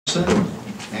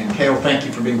Cael, thank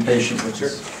you for being patient with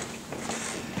us.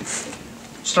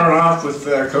 Start off with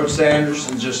Coach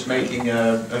Sanderson just making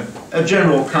a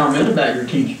general comment about your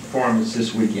team's performance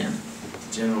this weekend.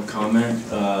 General comment?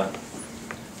 Well,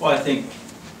 I think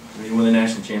when you win the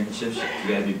national championships, you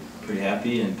got to be pretty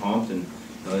happy and pumped, and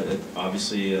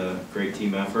obviously a great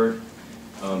team effort.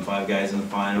 5 guys in the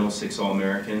finals, 6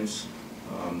 All-Americans.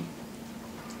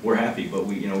 We're happy, but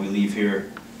we leave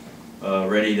here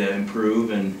ready to improve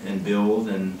and build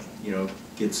and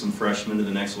get some freshmen to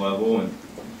the next level,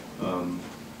 and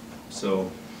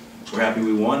so we're happy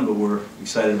we won, but we're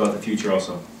excited about the future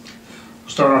also. We'll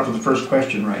start off with the first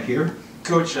question right here.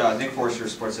 Coach, Nick Forster,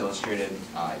 Sports Illustrated.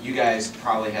 You guys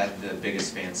probably had the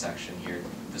biggest fan section here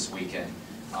this weekend.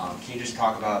 Can you just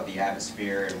talk about the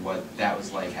atmosphere and what that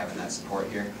was like having that support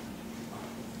here?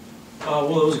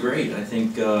 Well, it was great. I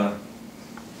think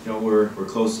we're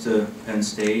close to Penn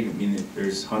State. I mean,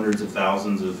 there's hundreds of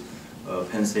thousands of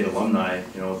Penn State alumni,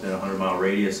 within a 100-mile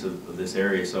radius of this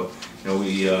area. So,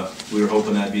 we were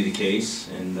hoping that'd be the case,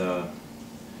 and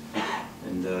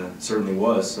it certainly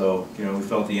was. So, we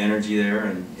felt the energy there,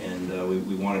 and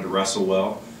we wanted to wrestle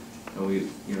well.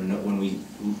 And when we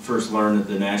first learned that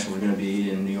the Nationals were going to be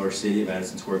in New York City at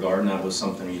Madison Square Garden, that was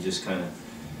something you just kind of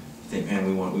think, man,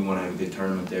 we want to have a good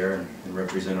tournament there and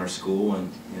represent our school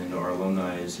and our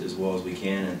alumni as well as we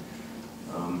can.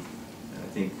 And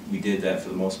I think we did that for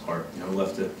the most part.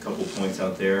 Left a couple points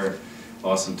out there,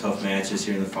 lost some tough matches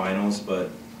here in the finals, but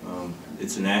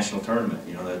it's a national tournament.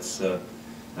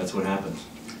 That's what happens.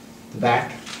 The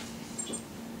back.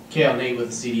 Cael, Nate with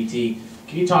the CDT.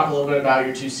 Can you talk a little bit about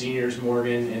your 2 seniors,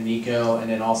 Morgan and Nico, and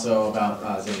then also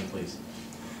about Zane, please?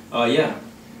 Yeah,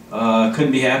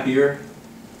 couldn't be happier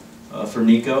for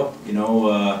Nico.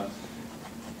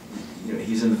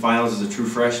 He's in the finals as a true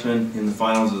freshman, in the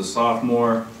finals as a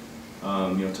sophomore.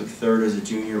 Took 3rd as a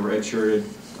junior, redshirted.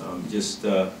 Just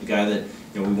a guy that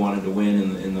we wanted to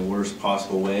win in the worst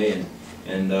possible way,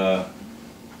 and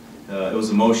it was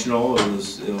emotional.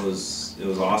 It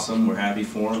was awesome. We're happy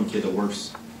for him. A kid that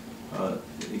works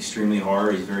extremely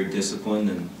hard. He's very disciplined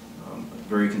and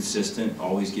very consistent.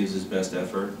 Always gives his best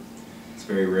effort. It's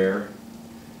very rare,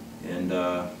 and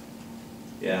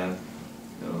yeah,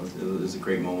 it was a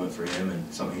great moment for him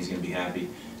and something he's going to be happy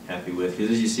with.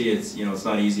 Because as you see, it's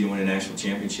not easy to win a national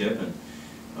championship, and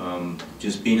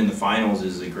just being in the finals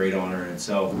is a great honor in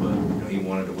itself. But he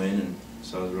wanted to win, and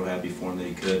so I was real happy for him that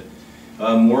he could.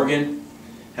 Morgan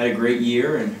had a great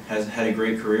year and has had a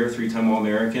great career, 3-time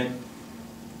All-American.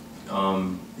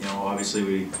 Obviously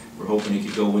we were hoping he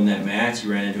could go win that match. He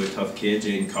ran into a tough kid.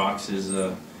 Jaden Cox is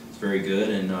very good,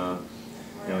 and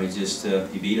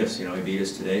he beat us. He beat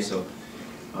us today. So,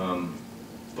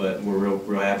 but we're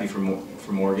real happy for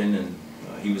Morgan, and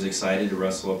he was excited to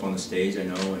wrestle up on the stage. I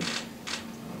know, and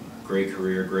great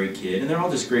career, great kid, and they're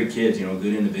all just great kids.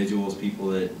 Good individuals, people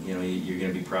that you're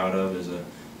going to be proud of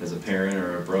as a parent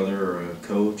or a brother or a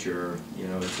coach or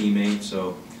a teammate.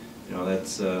 So.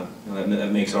 That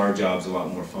makes our jobs a lot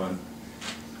more fun.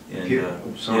 And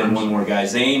and one more guy,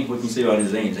 Zane. What can you say about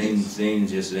his Zane? Zane's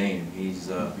just Zane.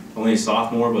 He's only a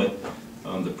sophomore, but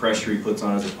the pressure he puts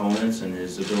on his opponents and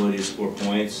his ability to score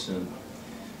points, and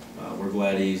we're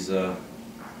glad he's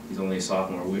only a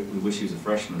sophomore. We wish he was a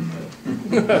freshman,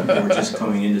 but we're just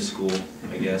coming into school,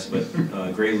 I guess.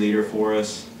 But great leader for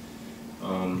us.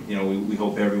 We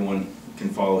hope everyone can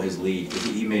follow his lead.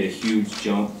 He made a huge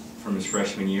jump from his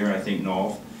freshman year. I think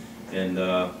Nolf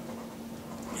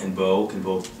and Bo can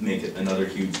both make another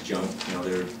huge jump.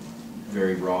 They're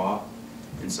very raw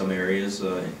in some areas,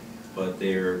 but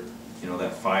they're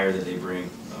that fire that they bring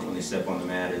when they step on the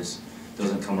mat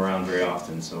doesn't come around very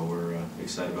often. So we're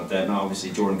excited about that. And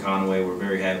obviously Jordan Conway, we're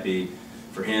very happy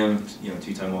for him.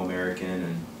 2-time All-American,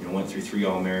 and went through 3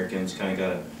 All-Americans. Kind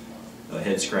of got a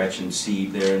head scratching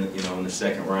seed there in the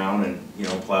second round, and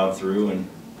plowed through and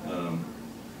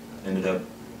ended up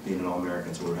being an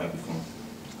All-American, so we're happy for him.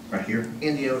 Right here.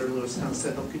 Andy Elder, Lewistown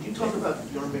Sentinel. Could you talk about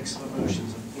your mix of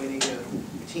emotions of winning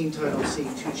a team title,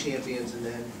 seeing 2 champions, and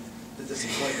then the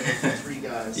disappointment of 3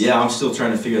 guys? Yeah, I'm still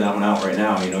trying to figure that one out right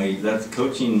now. That's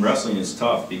coaching wrestling is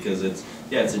tough because it's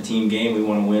a team game. We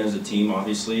want to win as a team,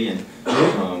 obviously, and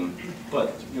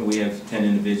but we have 10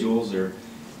 individuals,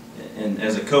 and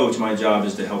as a coach, my job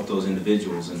is to help those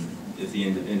individuals, and if the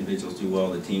individuals do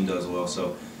well, the team does well.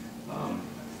 So.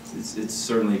 It's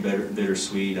certainly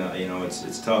bittersweet.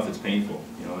 It's tough. It's painful.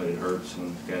 It hurts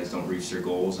when guys don't reach their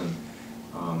goals, and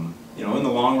in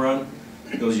the long run,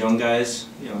 those young guys,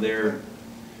 it'll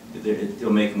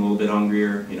make them a little bit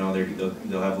hungrier.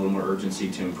 They'll have a little more urgency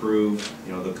to improve.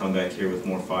 They'll come back here with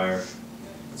more fire.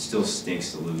 It still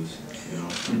stinks to lose.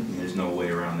 There's no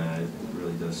way around that. It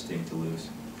really does stink to lose.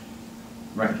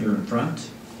 Right here in front.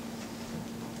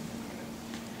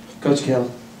 Coach Cael,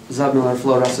 Zeb Miller,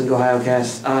 Flow Wrestling, Ohio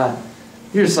Cast.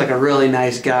 You're just like a really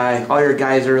nice guy. All your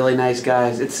guys are really nice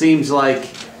guys. It seems like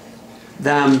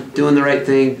them doing the right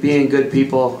thing, being good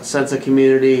people, a sense of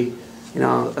community,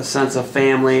 a sense of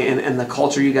family, and the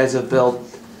culture you guys have built.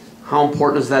 How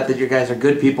important is that you guys are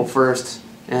good people first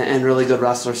and really good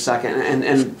wrestlers second?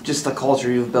 And just the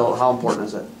culture you've built, how important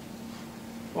is it?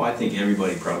 Well, I think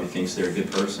everybody probably thinks they're a good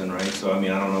person, right? So, I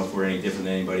mean, I don't know if we're any different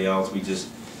than anybody else. We just,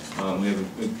 we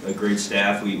have a great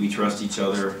staff. We trust each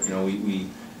other. We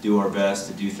do our best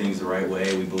to do things the right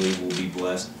way. We believe we'll be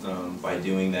blessed by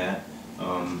doing that.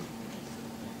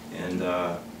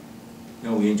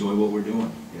 We enjoy what we're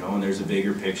doing, and there's a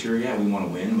bigger picture. Yeah, we want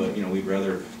to win, but, we'd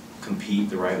rather compete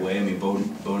the right way. I mean,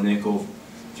 Bo Nickel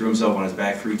threw himself on his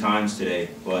back 3 times today,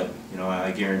 but,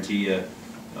 I guarantee you,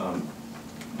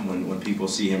 when people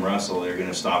see him wrestle, they're going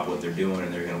to stop what they're doing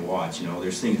and they're going to watch.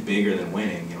 There's things bigger than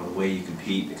winning. The way you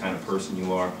compete, the kind of person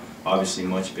you are, obviously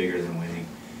much bigger than winning.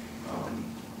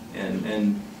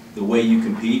 And the way you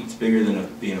compete, it's bigger than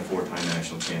being a 4-time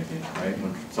national champion, right?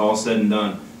 When it's all said and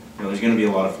done, there's going to be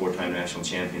a lot of 4-time national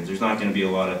champions. There's not going to be a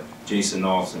lot of Jason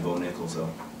Knopfs and Bo Nichols, though.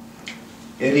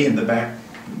 Eddie in the back.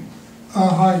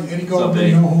 Hi, Eddie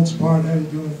Goldman, No Holds Barred. How you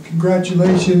doing?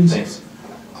 Congratulations. Thanks.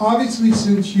 Obviously,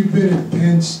 since you've been at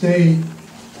Penn State,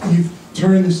 you've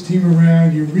turned this team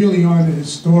around. You're really on a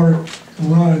historic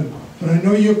run. But I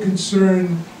know you're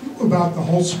concerned about the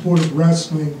whole sport of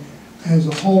wrestling as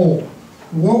a whole.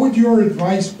 What would your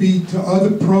advice be to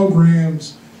other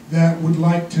programs that would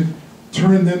like to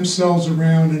turn themselves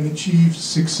around and achieve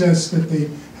success that they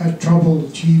had trouble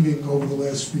achieving over the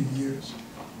last few years?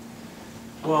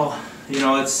 Well,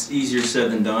 it's easier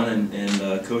said than done,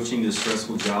 and coaching is a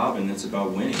stressful job, and it's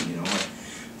about winning.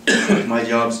 My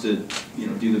job's to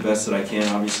do the best that I can,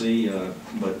 obviously,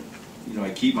 but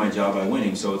I keep my job by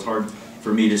winning. So it's hard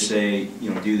for me to say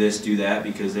do this, do that,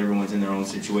 because everyone's in their own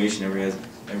situation.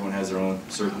 Everyone has their own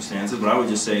circumstances. But I would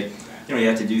just say you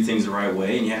have to do things the right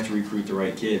way, and you have to recruit the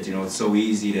right kids. It's so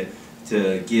easy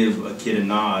to give a kid a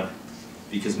nod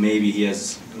because maybe he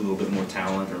has a little bit more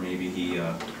talent, or maybe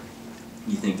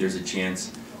you think there's a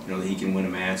chance, that he can win a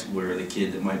match where the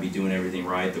kid that might be doing everything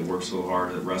right, that works a little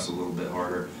harder, that wrestles a little bit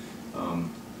harder.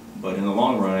 But in the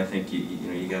long run, I think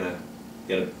you gotta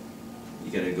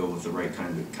go with the right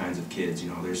kinds of kids.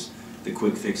 There's the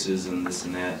quick fixes and this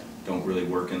and that don't really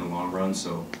work in the long run.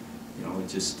 So,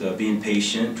 just being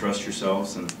patient, trust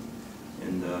yourselves, and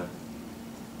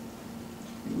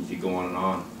you could go on and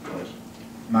on. But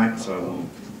Mike. so I won't.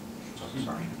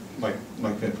 Sorry.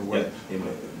 Mike Pinter,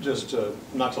 just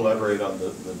not to elaborate on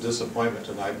the disappointment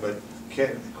tonight, but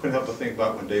couldn't help but think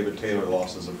about when David Taylor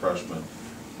lost as a freshman.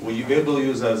 Will you be able to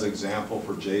use that as an example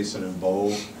for Jason and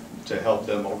Bo to help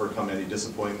them overcome any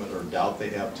disappointment or doubt they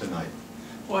have tonight?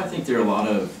 Well, I think there are a lot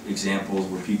of examples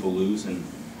where people lose, and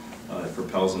it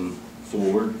propels them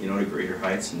forward, to greater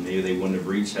heights, and maybe they wouldn't have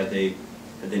reached had they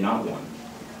not won.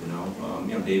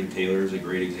 David Taylor is a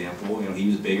great example. He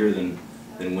was bigger than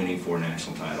winning 4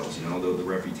 national titles. The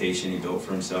reputation he built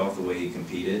for himself, the way he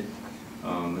competed,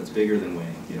 that's bigger than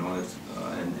winning.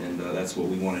 That's what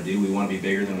we want to do. We want to be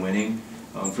bigger than winning.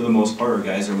 For the most part, our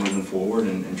guys are moving forward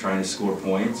and trying to score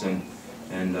points, and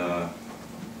in the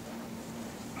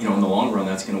long run,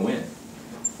 that's going to win.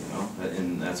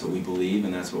 And that's what we believe,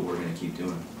 and that's what we're going to keep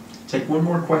doing. Take one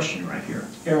more question right here.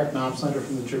 Eric Knopfslender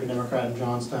from the Tribune Democrat in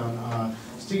Johnstown.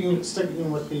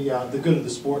 Sticking with the good of the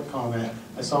sport comment,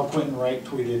 I saw Quentin Wright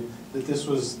tweeted that this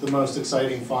was the most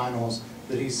exciting finals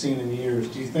that he's seen in years.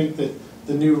 Do you think that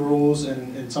the new rules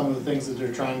and some of the things that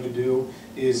they're trying to do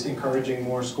is encouraging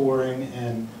more scoring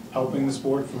and helping the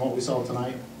sport from what we saw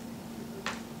tonight?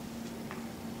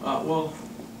 Well,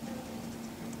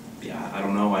 yeah, I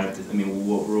don't know.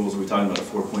 What rules are we talking about?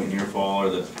 The 4-point near fall, or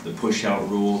the push-out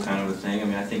rule kind of a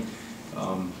thing? I think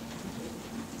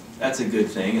that's a good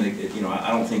thing.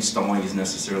 I don't think stalling is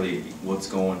necessarily what's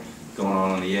going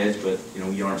on the edge, but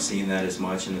you aren't seeing that as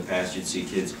much. In the past, you'd see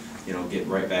kids get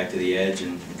right back to the edge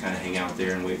and kind of hang out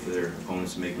there and wait for their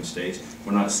opponents to make mistakes.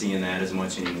 We're not seeing that as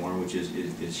much anymore, which is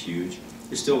huge.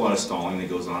 There's still a lot of stalling that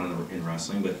goes on in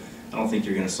wrestling, but I don't think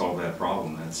you're going to solve that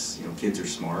problem. That's kids are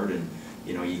smart, and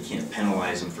you can't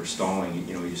penalize them for stalling.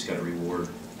 You just got to reward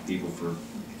people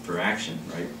for action,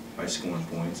 right, by scoring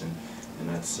points, and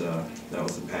that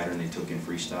was the pattern they took in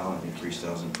freestyle. I think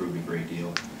freestyle's improved a great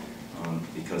deal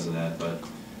because of that. But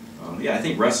yeah, I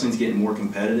think wrestling's getting more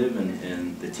competitive,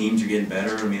 and the teams are getting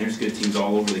better. There's good teams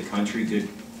all over the country,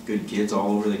 good kids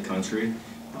all over the country,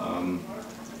 and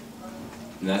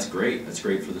that's great. That's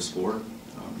great for the sport.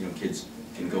 Kids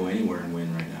can go anywhere and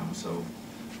win, right?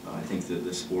 I think that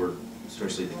the sport,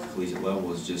 especially at the collegiate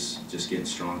level, is just getting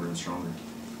stronger and stronger.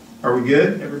 Are we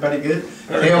good? Everybody good?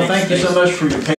 Cael, thank you so much for your